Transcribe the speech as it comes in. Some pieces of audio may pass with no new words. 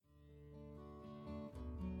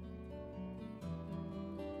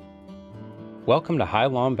Welcome to High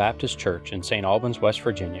Lawn Baptist Church in St. Albans, West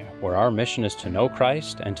Virginia, where our mission is to know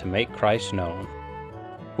Christ and to make Christ known.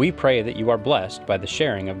 We pray that you are blessed by the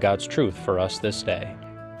sharing of God's truth for us this day.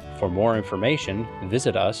 For more information,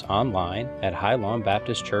 visit us online at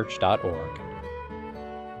highlawnbaptistchurch.org.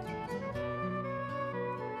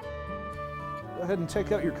 Go ahead and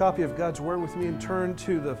take out your copy of God's Word with me and turn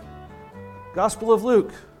to the Gospel of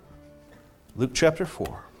Luke. Luke chapter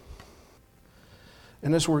 4.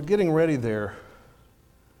 And as we're getting ready there,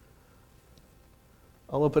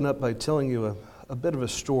 I'll open up by telling you a bit of a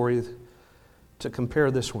story to compare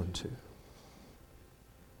this one to.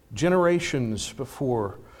 Generations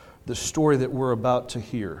before the story that we're about to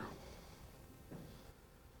hear,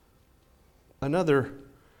 another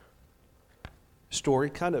story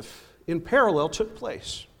kind of in parallel took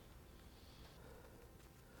place.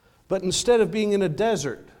 But instead of being in a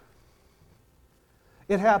desert,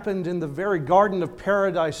 it happened in the very Garden of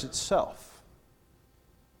Paradise itself.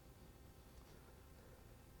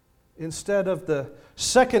 Instead of the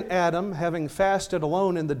second Adam having fasted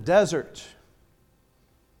alone in the desert,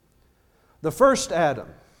 the first Adam,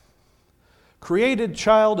 created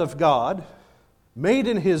child of God, made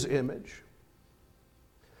in His image,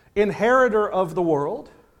 inheritor of the world,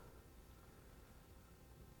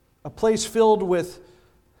 a place filled with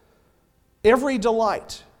every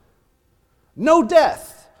delight, no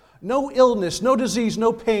death, no illness, no disease,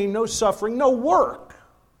 no pain, no suffering, no work.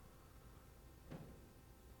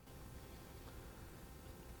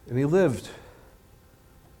 And he lived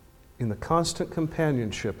in the constant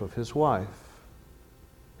companionship of his wife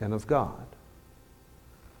and of God.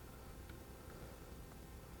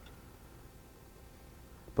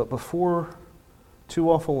 But before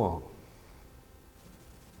too awful long,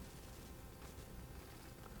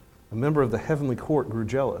 a member of the heavenly court grew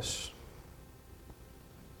jealous.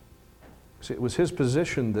 See, it was his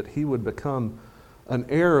position that he would become an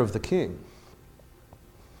heir of the king.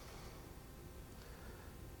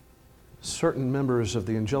 Certain members of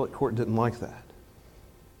the angelic court didn't like that.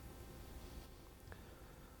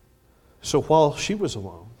 So while she was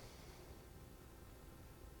alone,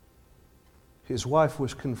 his wife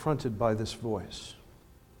was confronted by this voice.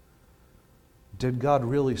 Did God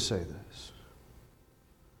really say this?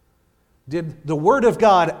 Did the Word of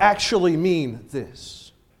God actually mean this?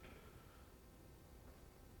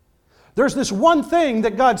 There's this one thing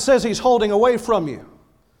that God says He's holding away from you,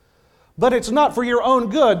 but it's not for your own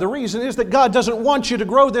good. The reason is that God doesn't want you to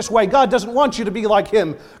grow this way. God doesn't want you to be like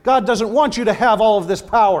Him. God doesn't want you to have all of this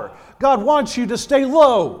power. God wants you to stay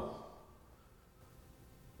low.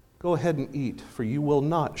 Go ahead and eat, for you will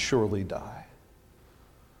not surely die.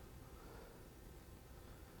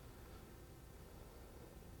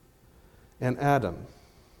 And Adam,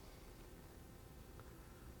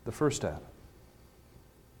 the first Adam,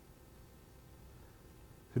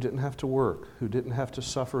 who didn't have to work, who didn't have to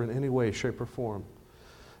suffer in any way, shape, or form,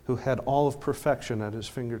 who had all of perfection at his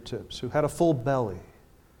fingertips, who had a full belly,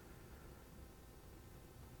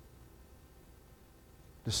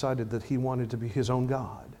 decided that he wanted to be his own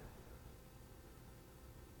God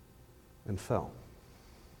and fell.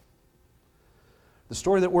 The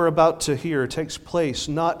story that we're about to hear takes place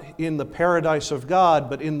not in the paradise of God,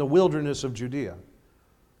 but in the wilderness of Judea.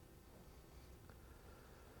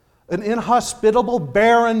 An inhospitable,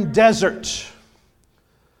 barren desert.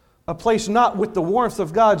 A place not with the warmth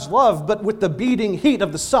of God's love, but with the beating heat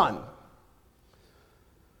of the sun.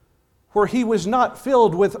 Where he was not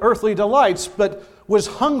filled with earthly delights, but was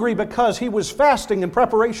hungry because he was fasting in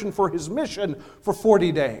preparation for his mission for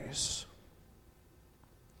 40 days.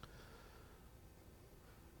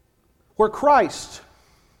 Where Christ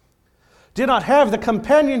did not have the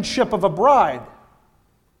companionship of a bride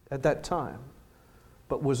at that time,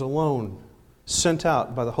 but was alone, sent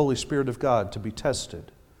out by the Holy Spirit of God to be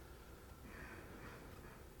tested.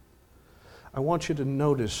 I want you to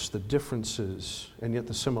notice the differences and yet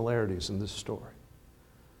the similarities in this story.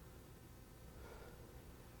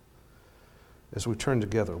 As we turn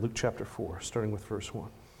together, Luke chapter 4, starting with verse 1.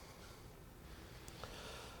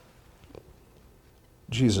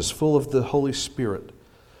 Jesus, full of the Holy Spirit,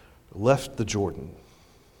 left the Jordan.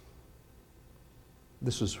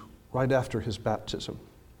 This is right after his baptism.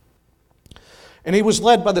 And he was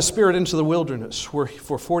led by the Spirit into the wilderness, where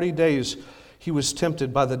for 40 days he was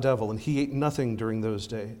tempted by the devil, and he ate nothing during those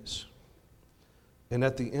days. And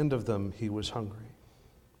at the end of them, he was hungry.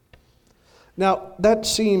 Now, that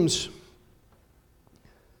seems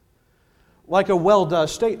like a well-done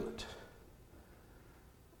statement.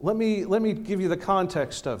 Let me give you the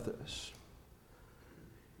context of this.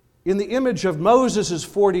 In the image of Moses'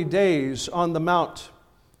 40 days on the mount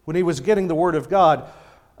when he was getting the Word of God,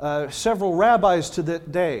 several rabbis to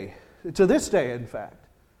this day, in fact,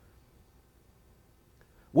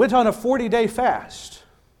 went on a 40-day fast.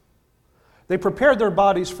 They prepared their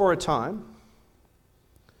bodies for a time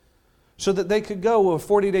so that they could go a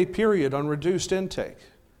 40-day period on reduced intake,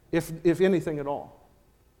 if anything at all.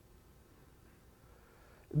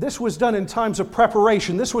 This was done in times of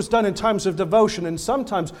preparation. This was done in times of devotion. And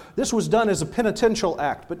sometimes this was done as a penitential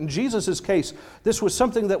act. But in Jesus' case, this was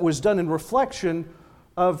something that was done in reflection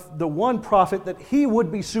of the one prophet that he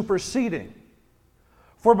would be superseding.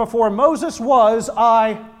 For before Moses was,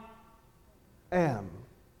 I am,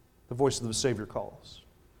 the voice of the Savior calls.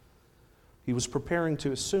 He was preparing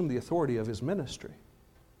to assume the authority of his ministry.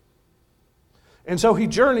 And so he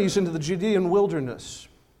journeys into the Judean wilderness,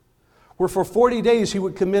 where for 40 days he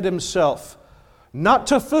would commit himself not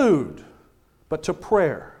to food, but to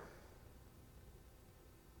prayer,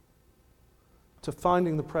 to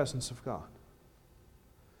finding the presence of God.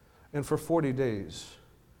 And for 40 days,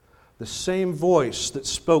 the same voice that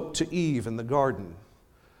spoke to Eve in the garden,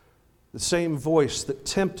 the same voice that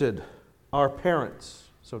tempted our parents,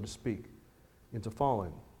 so to speak, into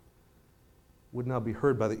falling, would now be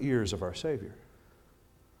heard by the ears of our Savior.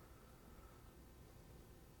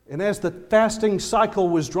 And as the fasting cycle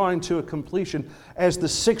was drawing to a completion, as the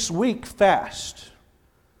 6-week fast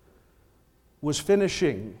was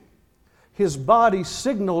finishing, his body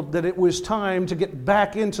signaled that it was time to get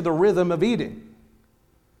back into the rhythm of eating.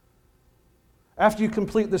 After you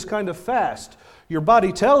complete this kind of fast, your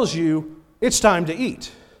body tells you it's time to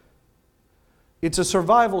eat. It's a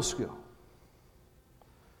survival skill.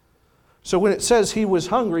 So when it says he was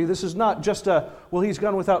hungry, this is not just he's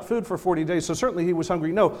gone without food for 40 days, so certainly he was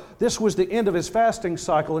hungry. No, this was the end of his fasting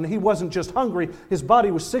cycle, and he wasn't just hungry. His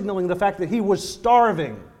body was signaling the fact that he was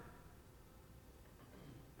starving.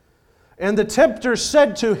 And the tempter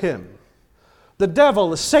said to him, the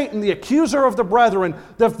devil, Satan, the accuser of the brethren,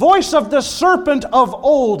 the voice of the serpent of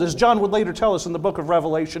old, as John would later tell us in the book of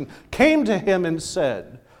Revelation, came to him and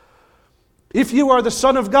said, if you are the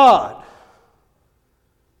Son of God,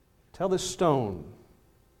 tell this stone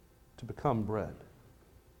to become bread.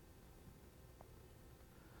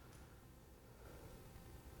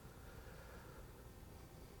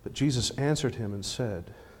 But Jesus answered him and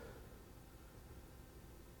said,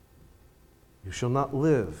 you shall not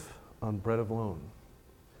live on bread alone.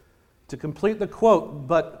 To complete the quote,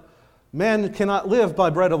 but man cannot live by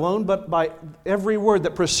bread alone, but by every word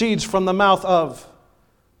that proceeds from the mouth of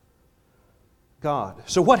God.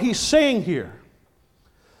 So what he's saying here,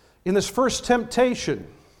 in this first temptation,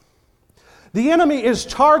 the enemy is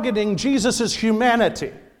targeting Jesus'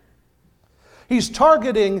 humanity. He's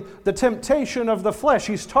targeting the temptation of the flesh.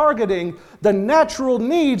 He's targeting the natural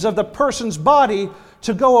needs of the person's body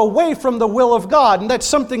to go away from the will of God. And that's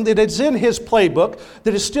something that is in his playbook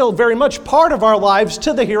that is still very much part of our lives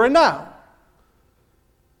to the here and now.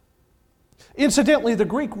 Incidentally, the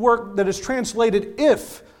Greek word that is translated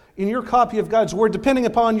if in your copy of God's Word, depending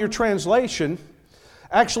upon your translation,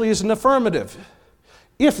 actually is an affirmative.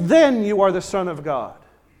 If then you are the Son of God.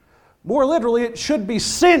 More literally, it should be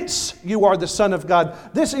since you are the Son of God.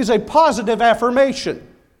 This is a positive affirmation.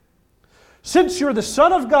 Since you're the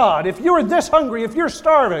Son of God, if you're this hungry, if you're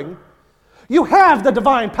starving, you have the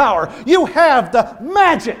divine power. You have the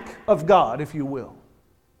magic of God, if you will.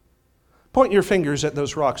 Point your fingers at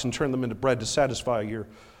those rocks and turn them into bread to satisfy your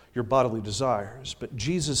bodily desires. But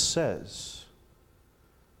Jesus says,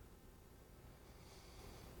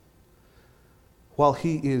 while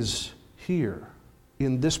he is here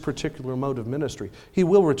in this particular mode of ministry, he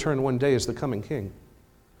will return one day as the coming King.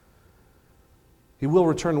 He will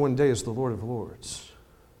return one day as the Lord of Lords.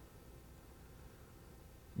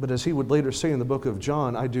 But as he would later say in the book of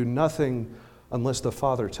John, I do nothing unless the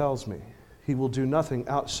Father tells me. He will do nothing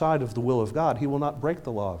outside of the will of God. He will not break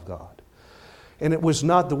the law of God. And it was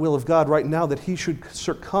not the will of God right now that he should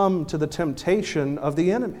succumb to the temptation of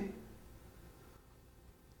the enemy.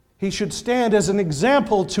 He should stand as an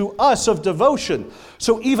example to us of devotion.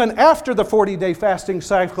 So even after the 40-day fasting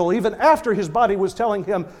cycle, even after his body was telling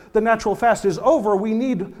him the natural fast is over, we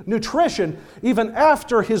need nutrition, even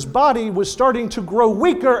after his body was starting to grow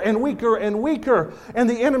weaker and weaker and weaker, and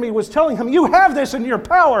the enemy was telling him, you have this in your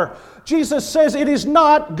power, Jesus says it is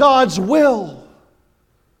not God's will.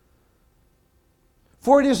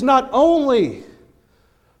 For it is not only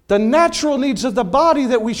the natural needs of the body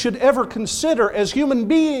that we should ever consider as human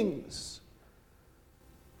beings.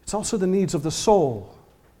 It's also the needs of the soul.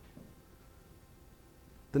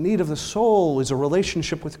 The need of the soul is a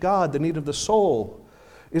relationship with God. The need of the soul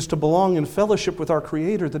is to belong in fellowship with our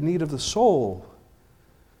Creator. The need of the soul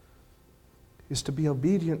is to be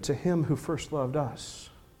obedient to Him who first loved us.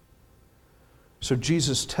 So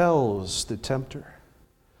Jesus tells the tempter,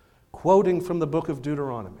 quoting from the book of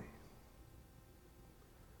Deuteronomy,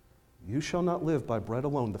 "You shall not live by bread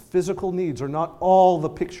alone." The physical needs are not all the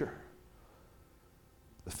picture.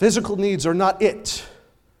 The physical needs are not it.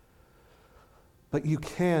 But you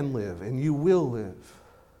can live, and you will live,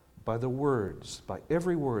 by the words, by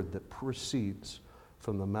every word that proceeds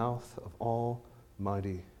from the mouth of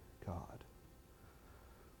Almighty God.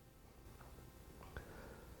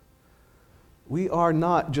 We are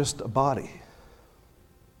not just a body.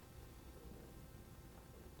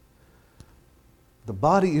 The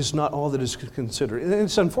body is not all that is considered. And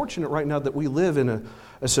it's unfortunate right now that we live in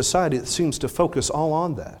a society that seems to focus all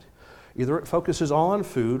on that. Either it focuses all on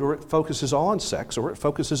food, or it focuses all on sex, or it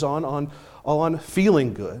focuses all on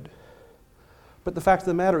feeling good. But the fact of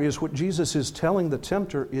the matter is, what Jesus is telling the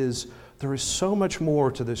tempter is, there is so much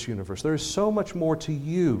more to this universe. There is so much more to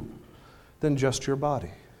you than just your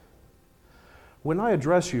body. When I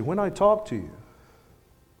address you, when I talk to you,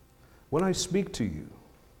 when I speak to you,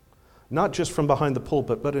 not just from behind the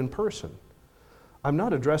pulpit, but in person, I'm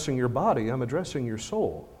not addressing your body, I'm addressing your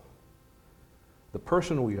soul. The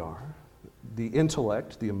person we are, the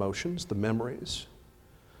intellect, the emotions, the memories,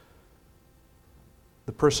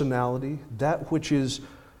 the personality, that which is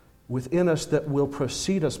within us that will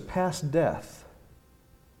precede us past death.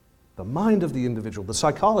 The mind of the individual, the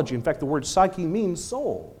psychology. In fact, the word psyche means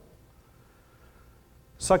soul.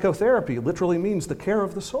 Psychotherapy literally means the care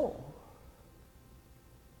of the soul.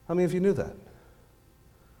 How many of you knew that?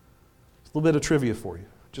 A little bit of trivia for you,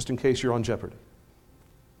 just in case you're on Jeopardy.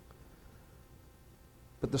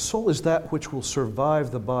 But the soul is that which will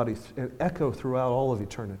survive the body and echo throughout all of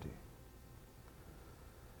eternity.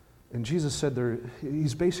 And Jesus said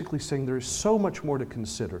he's basically saying there is so much more to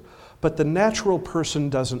consider. But the natural person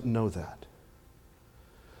doesn't know that.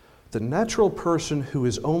 The natural person who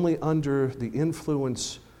is only under the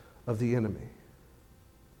influence of the enemy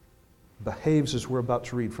behaves as we're about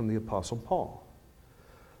to read from the Apostle Paul.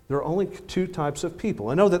 There are only two types of people.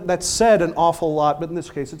 I know that that's said an awful lot, but in this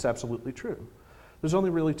case it's absolutely true. There's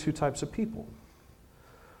only really two types of people.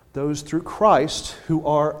 Those through Christ who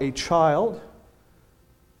are a child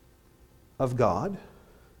of God,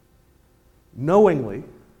 knowingly,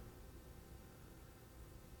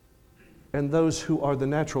 and those who are the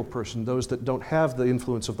natural person, those that don't have the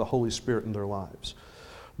influence of the Holy Spirit in their lives,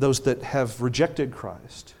 those that have rejected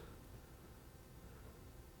Christ,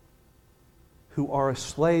 who are a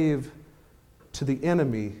slave to the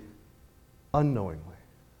enemy unknowingly.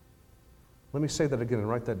 Let me say that again and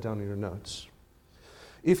write that down in your notes.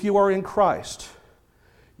 If you are in Christ,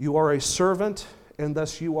 you are a servant, and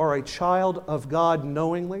thus you are a child of God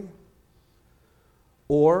knowingly,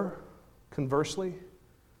 or conversely,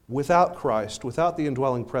 without Christ, without the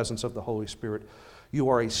indwelling presence of the Holy Spirit, you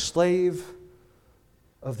are a slave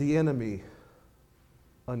of the enemy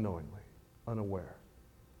unknowingly, unaware.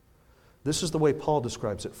 This is the way Paul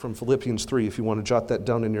describes it from Philippians 3, if you want to jot that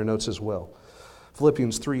down in your notes as well.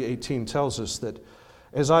 Philippians 3:18 tells us that,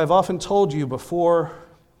 as I have often told you before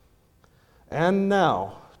and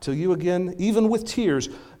now, till you again, even with tears,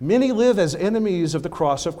 many live as enemies of the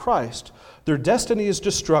cross of Christ. Their destiny is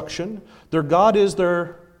destruction. Their God is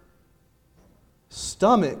their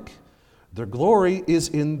stomach. Their glory is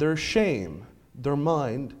in their shame. Their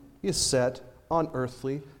mind is set on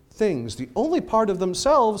earthly things. The only part of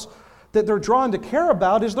themselves that they're drawn to care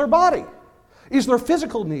about is their body, is their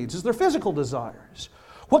physical needs, is their physical desires.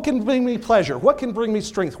 What can bring me pleasure? What can bring me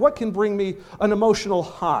strength? What can bring me an emotional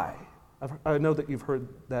high? I know that you've heard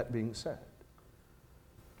that being said.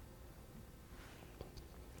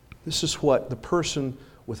 This is what the person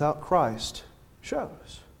without Christ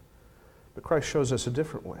shows. But Christ shows us a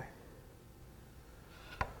different way.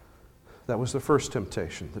 That was the first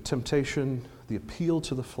temptation. The temptation, the appeal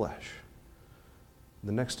to the flesh.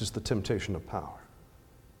 The next is the temptation of power.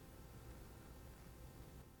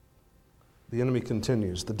 The enemy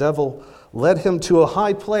continues. The devil led him to a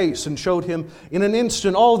high place and showed him in an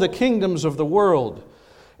instant all the kingdoms of the world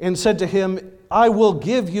and said to him, I will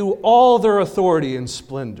give you all their authority and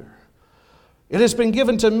splendor. It has been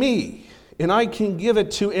given to me, and I can give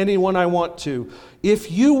it to anyone I want to.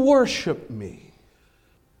 If you worship me,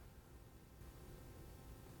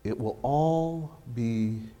 it will all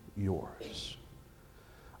be yours.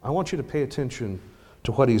 I want you to pay attention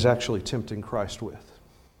to what he's actually tempting Christ with.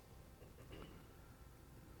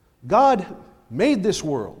 God made this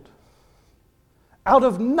world out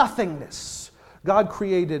of nothingness. God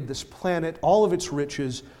created this planet, all of its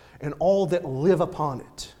riches, and all that live upon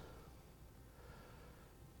it.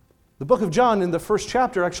 The book of John in the first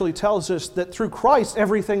chapter actually tells us that through Christ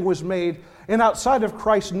everything was made, and outside of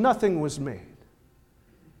Christ nothing was made.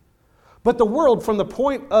 But the world from the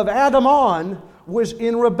point of Adam on was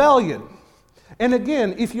in rebellion. And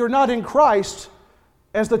again, if you're not in Christ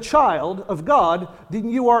as the child of God, then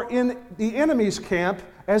you are in the enemy's camp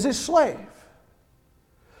as his slave.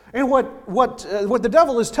 And what the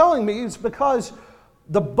devil is telling me is because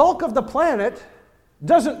the bulk of the planet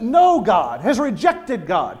doesn't know God, has rejected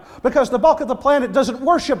God. Because the bulk of the planet doesn't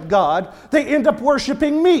worship God, they end up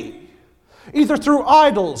worshiping me. Either through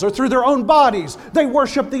idols or through their own bodies, they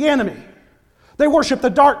worship the enemy. They worship the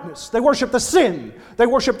darkness. They worship the sin. They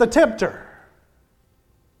worship the tempter.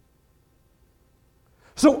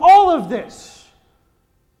 So all of this,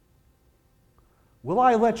 will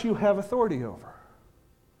I let you have authority over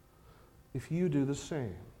if you do the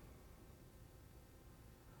same?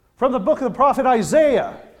 From the book of the prophet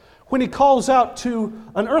Isaiah, when he calls out to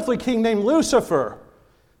an earthly king named Lucifer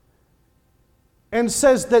and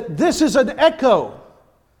says that this is an echo.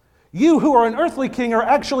 You who are an earthly king are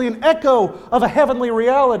actually an echo of a heavenly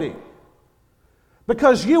reality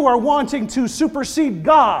because you are wanting to supersede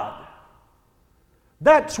God.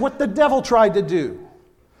 That's what the devil tried to do.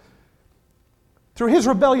 Through his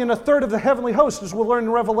rebellion, a third of the heavenly host, as we'll learn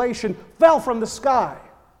in Revelation, fell from the sky.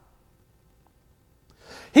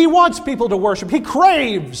 He wants people to worship. He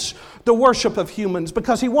craves the worship of humans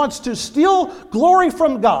because he wants to steal glory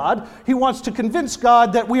from God. He wants to convince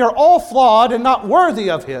God that we are all flawed and not worthy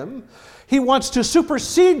of Him. He wants to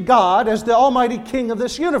supersede God as the almighty king of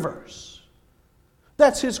this universe.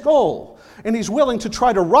 That's his goal. And he's willing to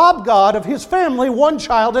try to rob God of His family one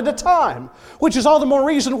child at a time, which is all the more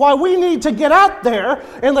reason why we need to get out there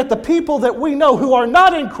and let the people that we know who are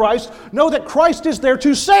not in Christ know that Christ is there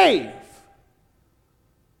to save.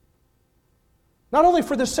 Not only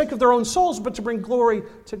for the sake of their own souls, but to bring glory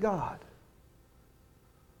to God.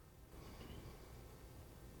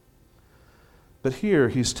 But here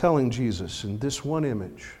he's telling Jesus in this one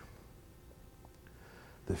image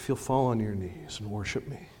that if you'll fall on your knees and worship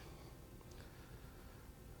me,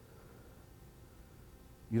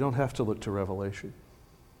 you don't have to look to Revelation.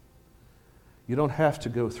 You don't have to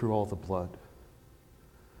go through all the blood.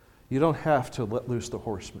 You don't have to let loose the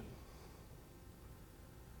horsemen.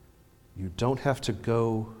 You don't have to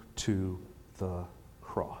go to the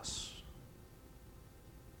cross.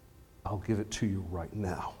 I'll give it to you right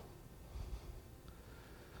now.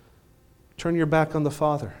 Turn your back on the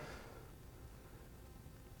Father.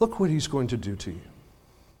 Look what He's going to do to you.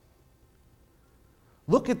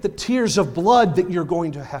 Look at the tears of blood that you're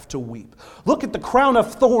going to have to weep. Look at the crown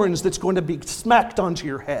of thorns that's going to be smacked onto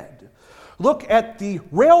your head. Look at the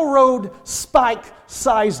railroad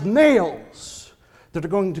spike-sized nails that are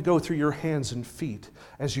going to go through your hands and feet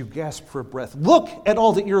as you gasp for breath. Look at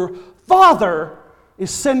all that your Father is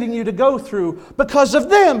sending you to go through because of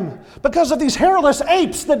them, because of these hairless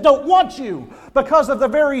apes that don't want you, because of the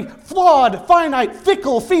very flawed, finite,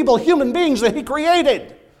 fickle, feeble human beings that He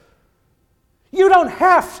created. You don't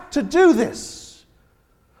have to do this.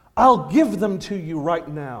 I'll give them to you right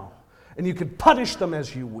now, and you can punish them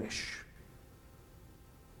as you wish.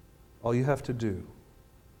 All you have to do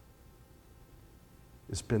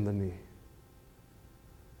is bend the knee.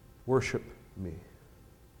 Worship me.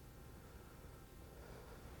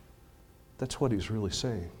 That's what He's really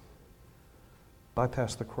saying.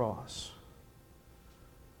 Bypass the cross.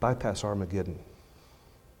 Bypass Armageddon.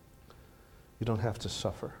 You don't have to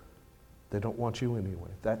suffer. They don't want you anyway.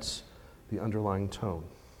 That's the underlying tone.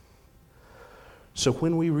 So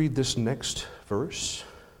when we read this next verse,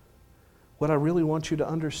 what I really want you to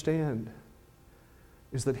understand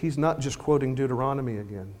is that he's not just quoting Deuteronomy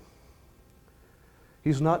again.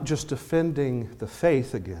 He's not just defending the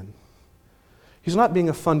faith again. He's not being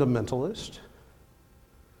a fundamentalist,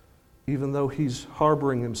 even though he's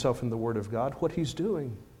harboring himself in the Word of God. What he's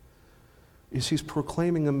doing is he's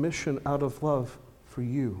proclaiming a mission out of love for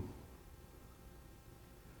you.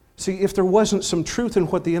 See, if there wasn't some truth in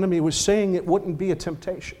what the enemy was saying, it wouldn't be a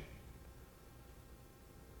temptation.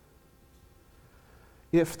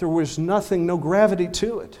 If there was nothing, no gravity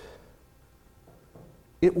to it,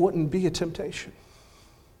 it wouldn't be a temptation.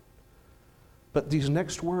 But these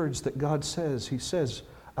next words that God says, He says,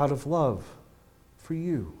 out of love for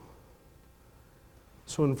you.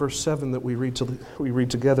 So in verse 7 that we read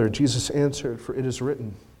together, Jesus answered, "For it is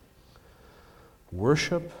written,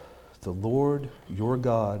 worship the Lord your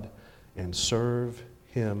God and serve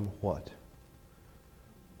Him" what?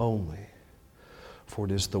 Only. For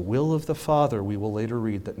it is the will of the Father, we will later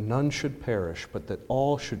read, that none should perish, but that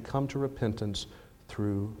all should come to repentance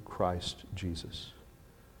through Christ Jesus.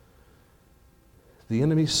 The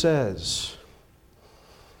enemy says,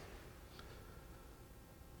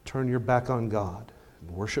 turn your back on God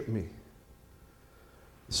and worship me.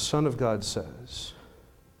 The Son of God says,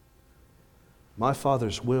 my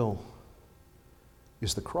Father's will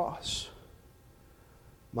is the cross.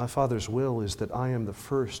 My Father's will is that I am the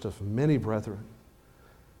first of many brethren.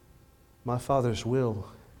 My Father's will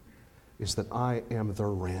is that I am the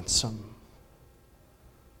ransom.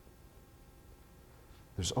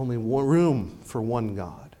 There's only room for one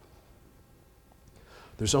God.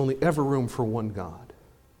 There's only ever room for one God.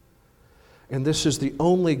 And this is the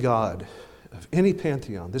only God of any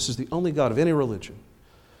pantheon. This is the only God of any religion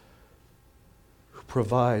who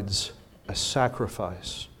provides a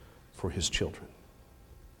sacrifice for His children.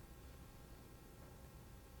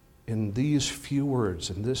 In these few words,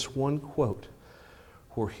 in this one quote,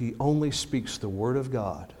 where He only speaks the Word of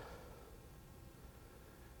God,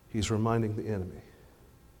 He's reminding the enemy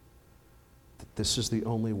that this is the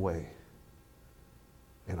only way,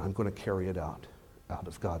 and I'm going to carry it out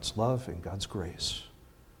of God's love and God's grace.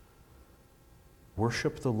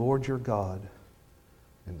 Worship the Lord your God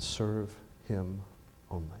and serve Him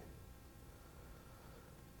only.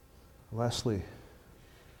 Lastly,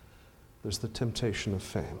 there's the temptation of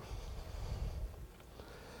fame.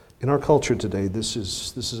 In our culture today, this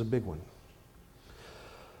is a big one.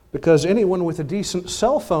 Because anyone with a decent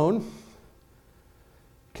cell phone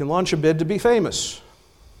can launch a bid to be famous.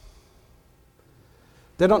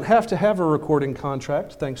 They don't have to have a recording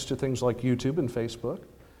contract, thanks to things like YouTube and Facebook.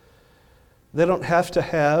 They don't have to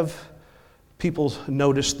have people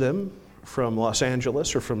notice them from Los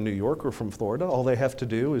Angeles or from New York or from Florida. All they have to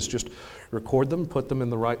do is just record them, put them in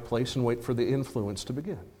the right place, and wait for the influence to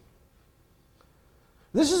begin.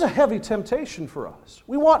 This is a heavy temptation for us.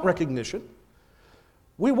 We want recognition.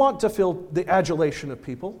 We want to feel the adulation of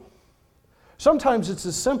people. Sometimes it's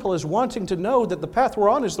as simple as wanting to know that the path we're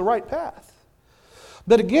on is the right path.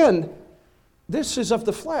 But again, this is of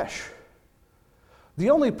the flesh. The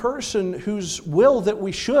only person whose will that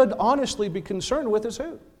we should honestly be concerned with is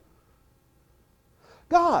who?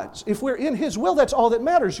 God's. If we're in His will, that's all that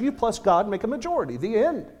matters. You plus God make a majority. The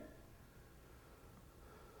end.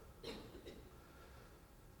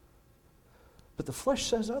 But the flesh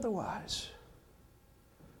says otherwise.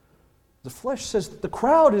 The flesh says that the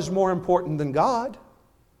crowd is more important than God.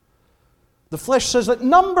 The flesh says that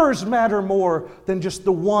numbers matter more than just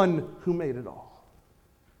the one who made it all.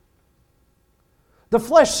 The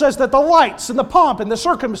flesh says that the lights and the pomp and the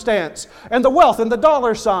circumstance and the wealth and the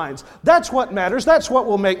dollar signs, that's what matters. That's what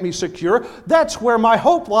will make me secure. That's where my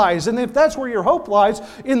hope lies. And if that's where your hope lies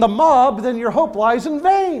in the mob, then your hope lies in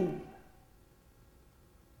vain.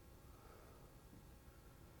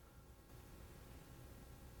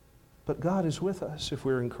 But God is with us if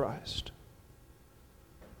we're in Christ.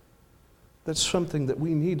 That's something that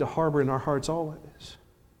we need to harbor in our hearts always.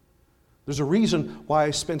 There's a reason why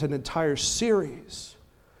I spent an entire series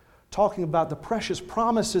talking about the precious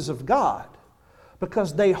promises of God,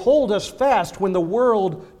 because they hold us fast when the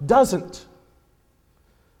world doesn't.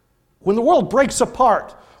 When the world breaks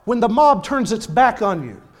apart, when the mob turns its back on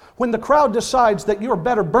you, when the crowd decides that you're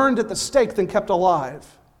better burned at the stake than kept alive,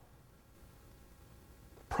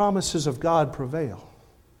 the promises of God prevail.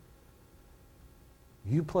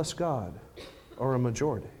 You plus God are a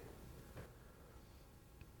majority.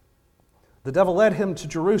 The devil led him to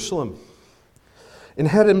Jerusalem and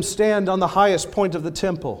had him stand on the highest point of the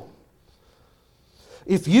temple.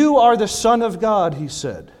 If you are the Son of God, he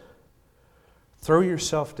said, throw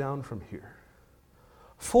yourself down from here.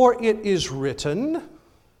 For it is written,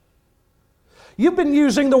 you've been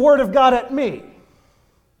using the Word of God at me.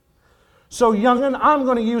 So, young'un, I'm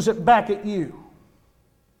going to use it back at you.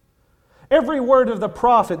 Every word of the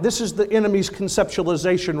prophet, this is the enemy's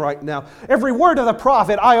conceptualization right now. Every word of the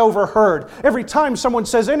prophet I overheard. Every time someone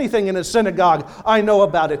says anything in a synagogue, I know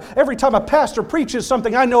about it. Every time a pastor preaches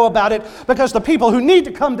something, I know about it, because the people who need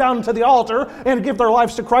to come down to the altar and give their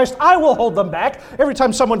lives to Christ, I will hold them back. Every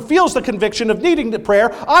time someone feels the conviction of needing the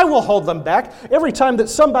prayer, I will hold them back. Every time that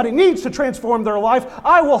somebody needs to transform their life,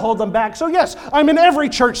 I will hold them back. So yes, I'm in every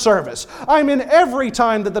church service. I'm in every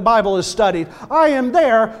time that the Bible is studied. I am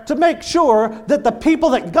there to make sure that the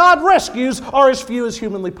people that God rescues are as few as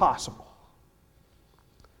humanly possible.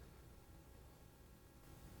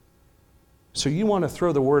 So you want to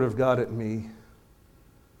throw the Word of God at me,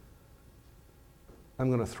 I'm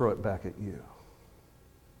going to throw it back at you.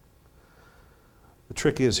 The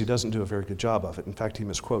trick is he doesn't do a very good job of it. In fact, he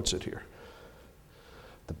misquotes it here.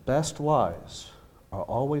 The best lies are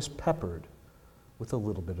always peppered with a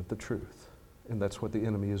little bit of the truth. And that's what the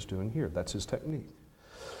enemy is doing here. That's his technique.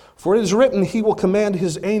 For it is written, he will command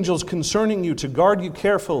his angels concerning you to guard you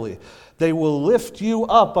carefully. They will lift you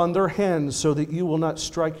up on their hands so that you will not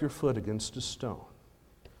strike your foot against a stone.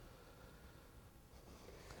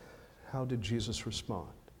 How did Jesus respond?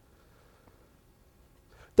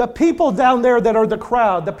 The people down there that are the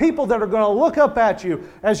crowd, the people that are going to look up at you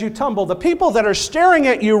as you tumble, the people that are staring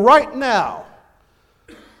at you right now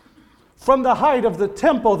from the height of the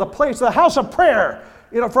temple, the place, the house of prayer,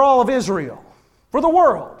 for all of Israel, for the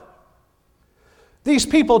world. These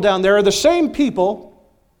people down there are the same people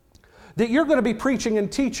that you're going to be preaching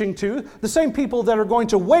and teaching to, the same people that are going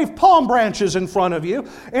to wave palm branches in front of you,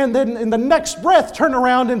 and then in the next breath turn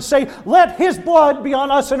around and say, "Let His blood be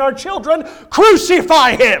on us and our children,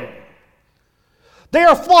 crucify Him." They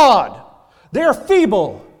are flawed, they are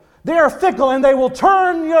feeble, they are fickle, and they will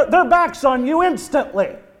turn their backs on you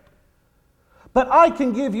instantly. But I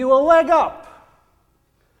can give you a leg up.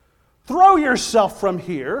 Throw yourself from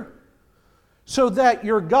here so that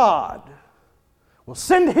your God will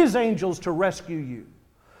send His angels to rescue you.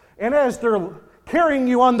 And as they're carrying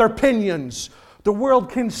you on their pinions, the world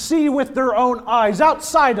can see with their own eyes,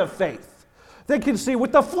 outside of faith. They can see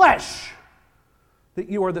with the flesh that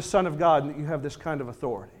you are the Son of God and that you have this kind of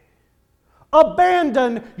authority.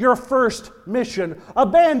 Abandon your first mission.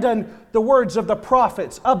 Abandon the words of the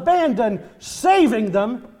prophets. Abandon saving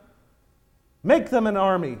them. Make them an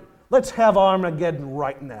army. Let's have Armageddon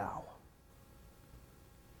right now.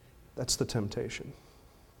 That's the temptation.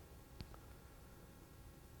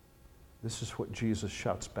 This is what Jesus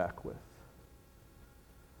shouts back with.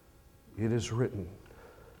 It is written,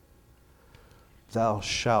 "Thou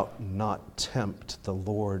shalt not tempt the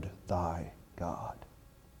Lord thy God."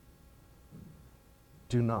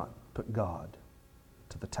 Do not put God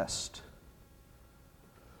to the test.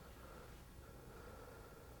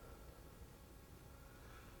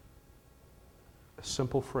 A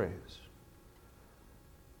simple phrase,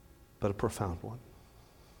 but a profound one.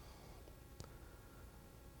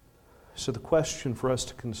 So the question for us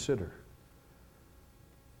to consider,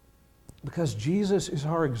 because Jesus is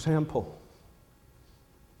our example,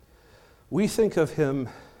 we think of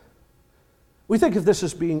this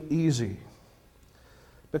as being easy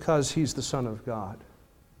because He's the Son of God.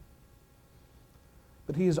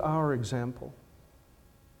 But He is our example.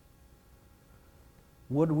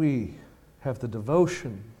 Would we have the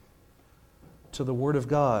devotion to the Word of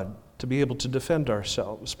God to be able to defend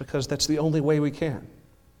ourselves, because that's the only way we can?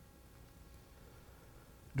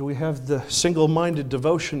 Do we have the single-minded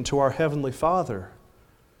devotion to our Heavenly Father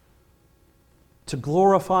to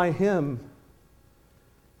glorify Him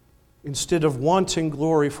instead of wanting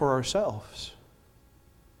glory for ourselves?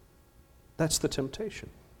 That's the temptation.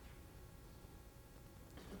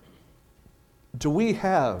 Do we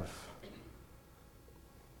have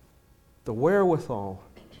the wherewithal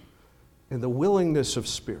and the willingness of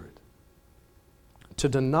spirit to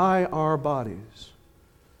deny our bodies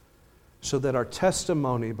so that our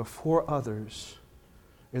testimony before others,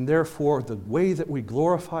 and therefore the way that we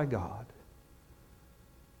glorify God,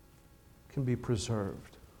 can be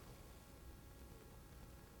preserved?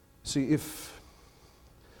 See, if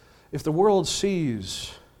the world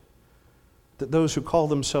sees that those who call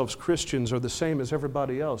themselves Christians are the same as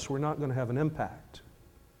everybody else, we're not going to have an impact.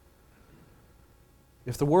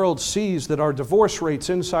 If the world sees that our divorce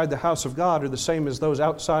rates inside the house of God are the same as those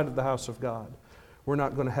outside of the house of God, we're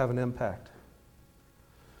not going to have an impact.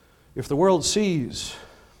 If the world sees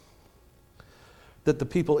that the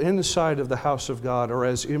people inside of the house of God are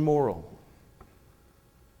as immoral,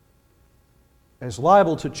 as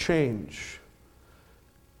liable to change,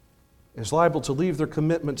 as liable to leave their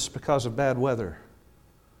commitments because of bad weather,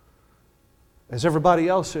 as everybody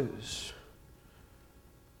else is,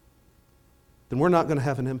 then we're not going to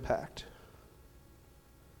have an impact.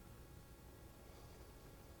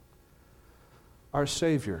 Our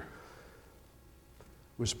Savior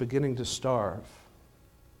was beginning to starve,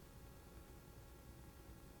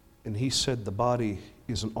 and He said the body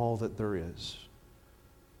isn't all that there is,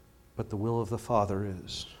 but the will of the Father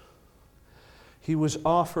is. He was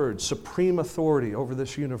offered supreme authority over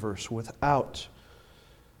this universe without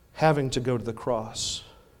having to go to the cross.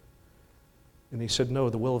 And He said, no,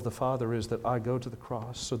 the will of the Father is that I go to the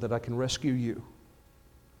cross so that I can rescue you.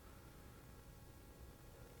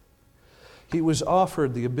 He was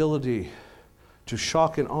offered the ability to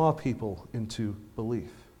shock and awe people into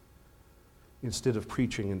belief instead of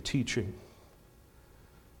preaching and teaching,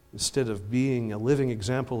 instead of being a living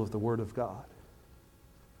example of the Word of God.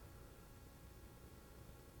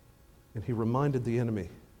 And He reminded the enemy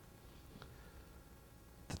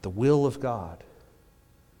that the will of God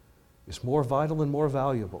is more vital and more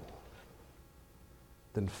valuable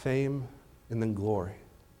than fame and than glory.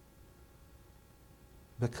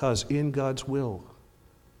 Because in God's will,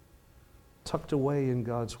 tucked away in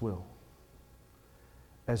God's will,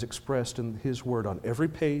 as expressed in His Word on every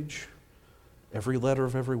page every letter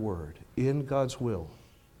of every word, in God's will,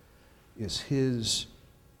 is His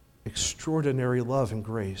extraordinary love and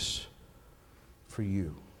grace for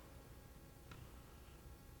you.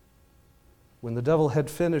 When the devil had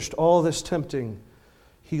finished all this tempting,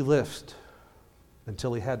 he lived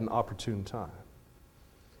until he had an opportune time.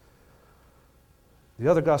 The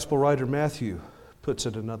other gospel writer, Matthew, puts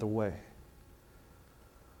it another way.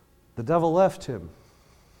 The devil left him,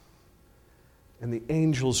 and the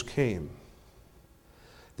angels came.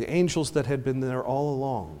 The angels that had been there all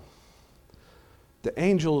along. The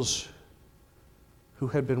angels who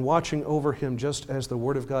had been watching over him just as the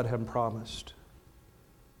Word of God had promised,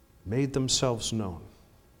 made themselves known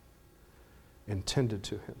and tended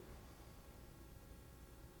to him.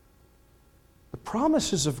 The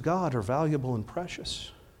promises of God are valuable and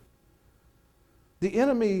precious. The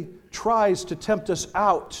enemy tries to tempt us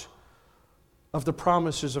out of the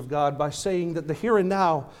promises of God by saying that the here and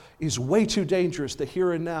now is way too dangerous. The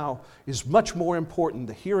here and now is much more important.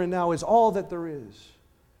 The here and now is all that there is.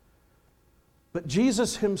 But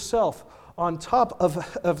Jesus himself, on top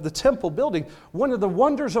of the temple building, one of the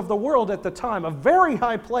wonders of the world at the time, a very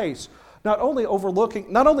high place, not only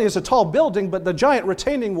is a tall building, but the giant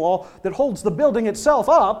retaining wall that holds the building itself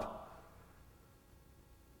up.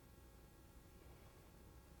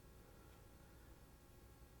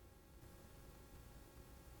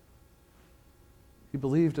 He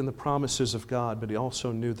believed in the promises of God, but he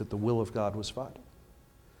also knew that the will of God was vital.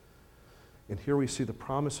 And here we see the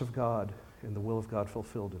promise of God and the will of God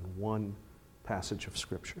fulfilled in one passage of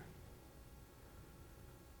Scripture.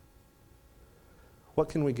 What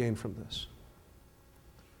can we gain from this?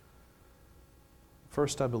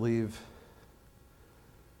 First, I believe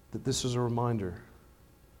that this is a reminder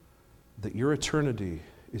that your eternity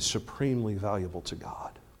is supremely valuable to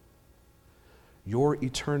God. Your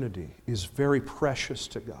eternity is very precious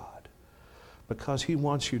to God because He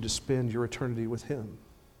wants you to spend your eternity with Him.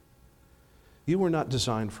 You were not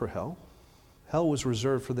designed for hell. Hell was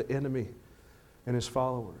reserved for the enemy and his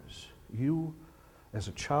followers. You, as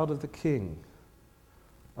a child of the King,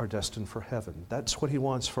 are destined for heaven. That's what He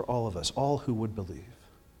wants for all of us, all who would believe.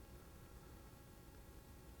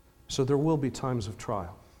 So there will be times of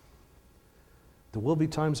trial. There will be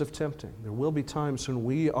times of tempting. There will be times when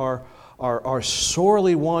we are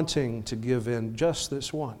sorely wanting to give in just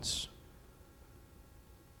this once.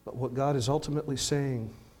 But what God is ultimately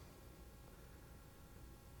saying,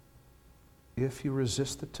 if you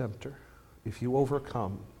resist the tempter, if you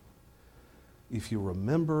overcome, if you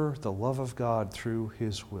remember the love of God through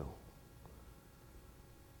His will,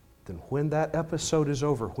 then when that episode is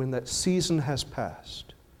over, when that season has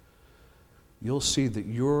passed, you'll see that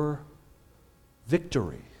your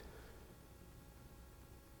victory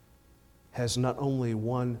has not only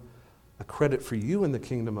won a credit for you in the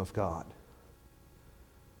kingdom of God,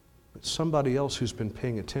 but somebody else who's been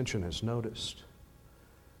paying attention has noticed,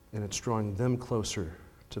 and it's drawing them closer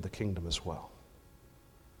to the kingdom as well.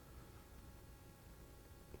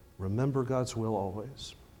 Remember God's will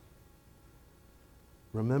always.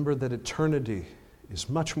 Remember that eternity is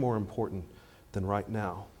much more important than right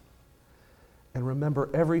now. And remember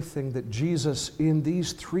everything that Jesus, in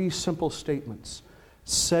these 3 simple statements,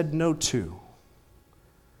 said no to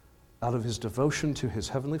out of His devotion to His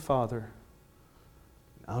Heavenly Father,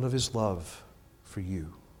 out of His love for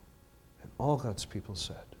you. And all God's people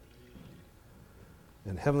said.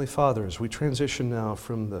 And Heavenly Father, as we transition now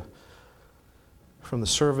from the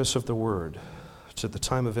service of the Word to the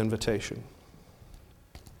time of invitation,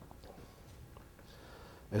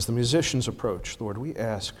 as the musicians approach, Lord, we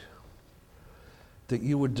ask that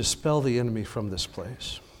You would dispel the enemy from this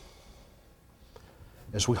place.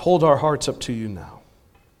 As we hold our hearts up to You now,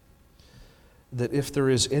 that if there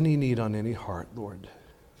is any need on any heart, Lord,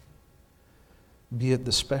 be it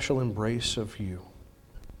the special embrace of You,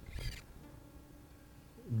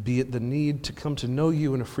 be it the need to come to know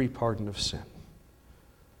You in a free pardon of sin,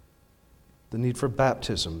 the need for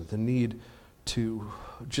baptism, the need to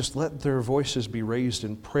just let their voices be raised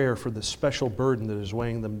in prayer for the special burden that is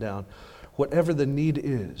weighing them down. Whatever the need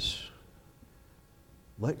is,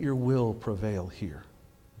 let Your will prevail here.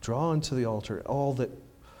 Draw unto the altar all that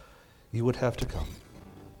You would have to come,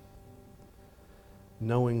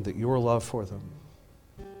 knowing that Your love for them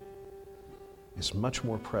is much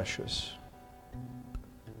more precious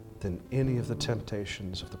than any of the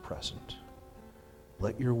temptations of the present.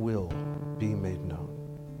 Let Your will be made known.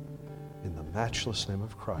 In the matchless name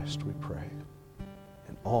of Christ we pray.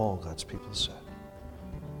 And all God's people said,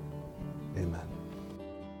 Amen.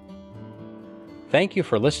 Thank you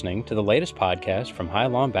for listening to the latest podcast from High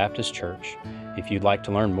Lawn Baptist Church. If you'd like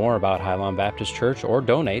to learn more about High Lawn Baptist Church or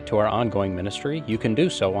donate to our ongoing ministry, you can do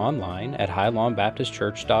so online at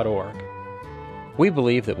highlawnbaptistchurch.org. We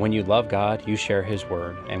believe that when you love God, you share His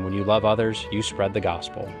Word, and when you love others, you spread the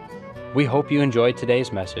gospel. We hope you enjoyed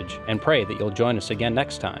today's message and pray that you'll join us again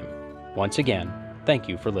next time. Once again, thank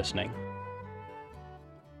you for listening.